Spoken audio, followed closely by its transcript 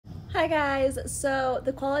Hi guys, so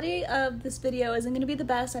the quality of this video isn't going to be the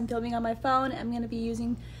best. I'm filming on my phone. I'm going to be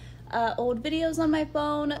using old videos on my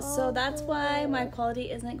phone, so that's why my quality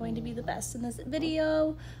isn't going to be the best in this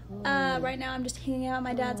video. Right now I'm just hanging out in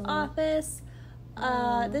my dad's office.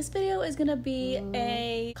 This video is going to be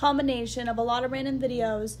a combination of a lot of random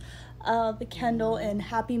videos of the Kenndal in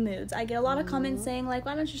happy moods. I get a lot of comments saying like,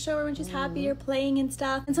 why don't you show her when she's happy or playing and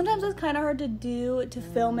stuff, and sometimes it's kind of hard to do, to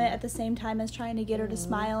film it at the same time as trying to get her to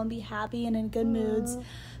smile and be happy and in good moods.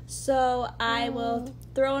 So I will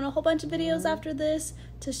throw in a whole bunch of videos after this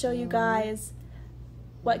to show you guys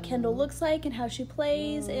what Kenndal looks like and how she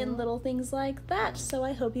plays and little things like that. So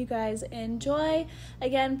I hope you guys enjoy.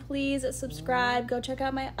 Again, please subscribe, go check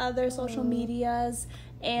out my other social medias,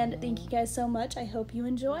 and thank you guys so much. I hope you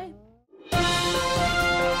enjoy. Are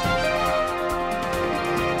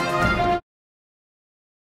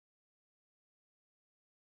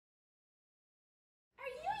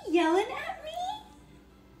you yelling at me?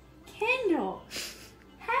 Kenndal,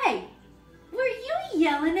 hey, were you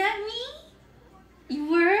yelling at me? You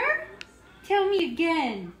were? Tell me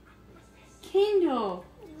again. Kenndal,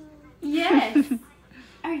 yes.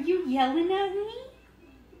 Are you yelling at me?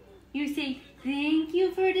 You say, thank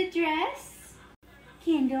you for the dress?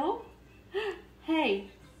 Kenndal, hey,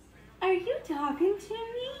 are you talking to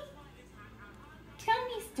me? Tell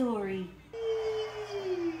me a story.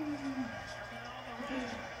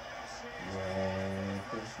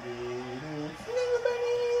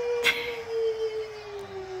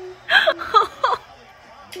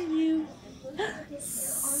 You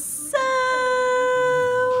so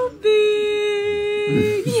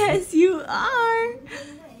big. Yes, you are.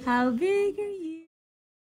 How big are you?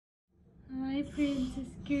 Hi,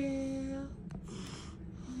 princess girl.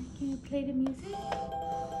 Can you play the music?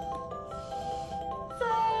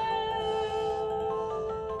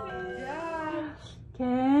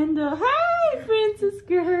 Kenndal, hi, princess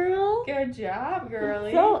girl. Good job,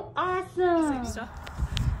 girlie. So awesome.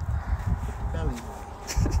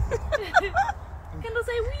 Kenndal,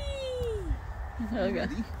 say wee. Okay.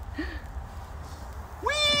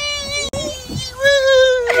 Wee!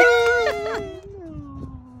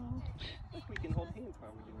 Look, we can hold hands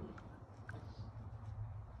while we're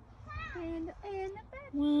doing it. And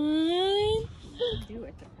one, Do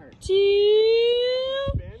it to hurt. two,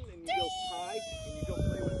 Bend and you go high and you go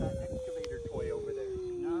play with that excavator toy over there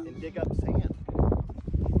and dig up sand.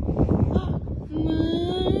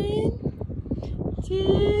 one,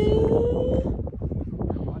 two.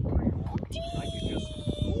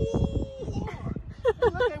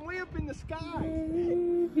 Look, I'm way up in the sky.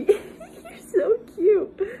 You're so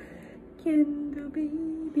cute. Kenndal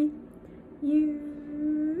baby, you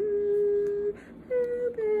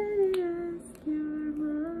better ask your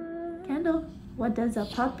mom. Kenndal, what does a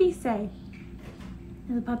puppy say?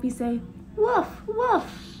 Does the puppy say, woof, woof?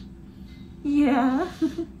 Yeah,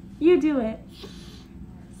 you do it.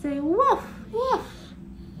 Say woof, woof.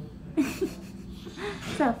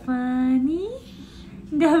 Is that funny?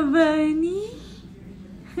 That funny?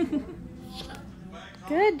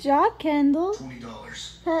 Good job, Kenndal.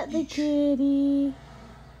 $20. Pet the kitty.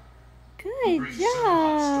 Good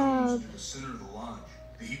job. To the center of the lodge.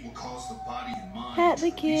 The heat will cause the body and mind Pet the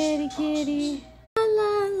to kitty, release the kitty. toxins.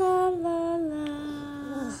 La la la la.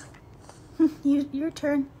 Your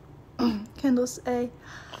turn. Kenndal, say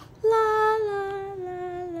la la la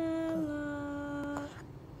la la.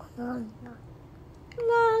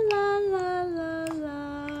 La la la la la.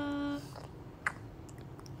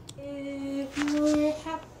 If you're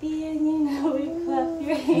happy and you know it, clap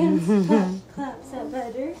your hands. Clap, clap, is that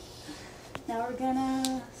better? Now we're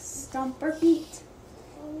gonna stomp our feet.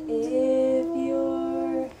 If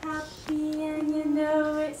you're happy and you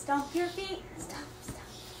know it, stomp your feet. Stomp, stomp.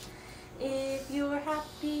 If you're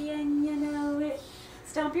happy and you know it,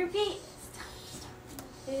 stomp your feet. Stomp, stomp.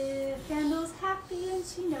 If Kenndal's happy and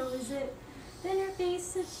she knows it, then her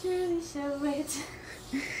face would surely show it.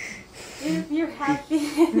 If you're happy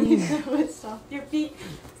and you know it, stomp your feet.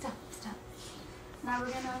 Stomp, stomp. Now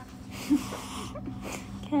we're gonna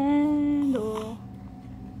Kenndal.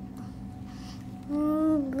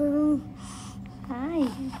 Hi.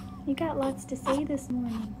 You got lots to say this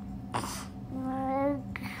morning.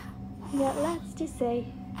 You got lots to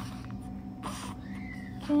say.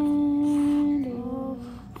 Kenndal.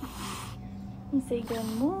 You say good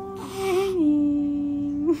morning.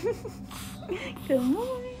 Good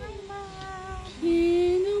morning,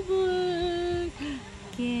 Kenndal.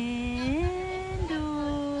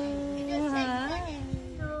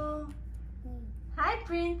 Kenndal. Hi,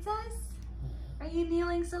 princess. Are you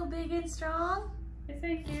kneeling so big and strong? Yes,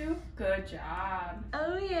 I do. Good job.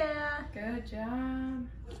 Oh yeah. Good job.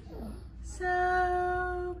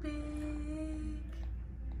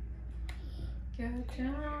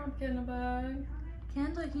 job, Kenndal.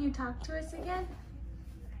 Kenndal, can you talk to us again?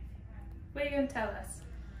 What are you gonna tell us?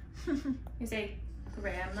 You say,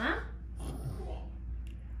 Grandma?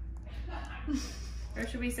 Or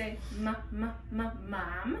should we say, Mom?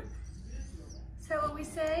 Is that what we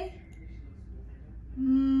say?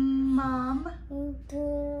 Mom.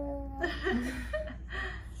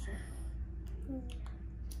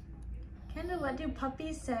 Kenndal, what do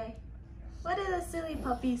puppies say? What do the silly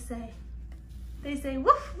puppies say? They say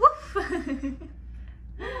woof woof.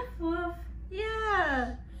 Woof, woof.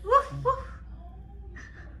 Yeah. Woof woof.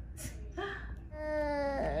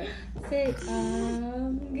 Say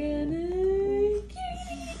I'm gonna.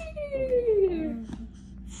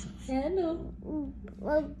 Kenndal.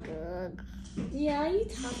 Yeah, you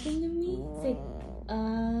talking to me? Say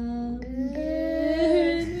I'm gonna.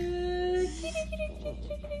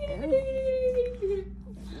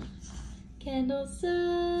 Kenndal so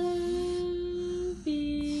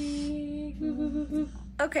big.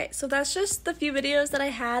 Okay, so that's just the few videos that I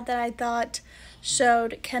had that I thought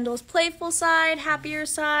showed Kenndal's playful side, happier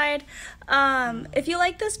side. If you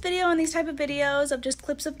like this video and these type of videos of just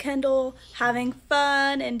clips of Kenndal having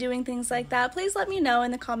fun and doing things like that, please let me know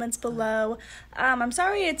in the comments below. I'm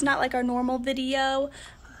sorry it's not like our normal video,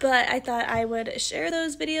 but I thought I would share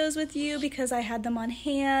those videos with you because I had them on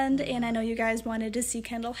hand and I know you guys wanted to see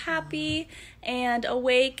Kenndal happy and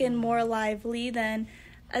awake and more lively than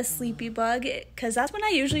a sleepy bug, because that's when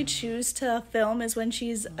I usually choose to film, is when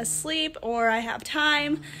she's asleep or I have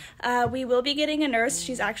time. We will be getting a nurse.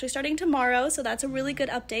 She's actually starting tomorrow, so that's a really good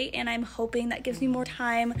update, and I'm hoping that gives me more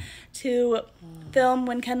time to film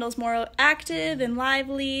when Kenndal's more active and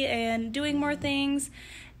lively and doing more things,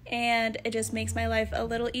 and it just makes my life a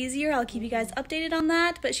little easier. I'll keep you guys updated on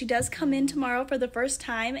that, but she does come in tomorrow for the first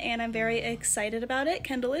time, and I'm very excited about it.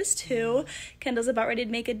 Kenndal is too. Kenndal's about ready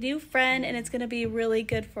to make a new friend, and it's going to be really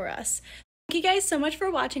good for us. Thank you guys so much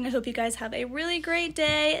for watching. I hope you guys have a really great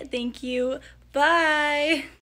day. Thank you. Bye.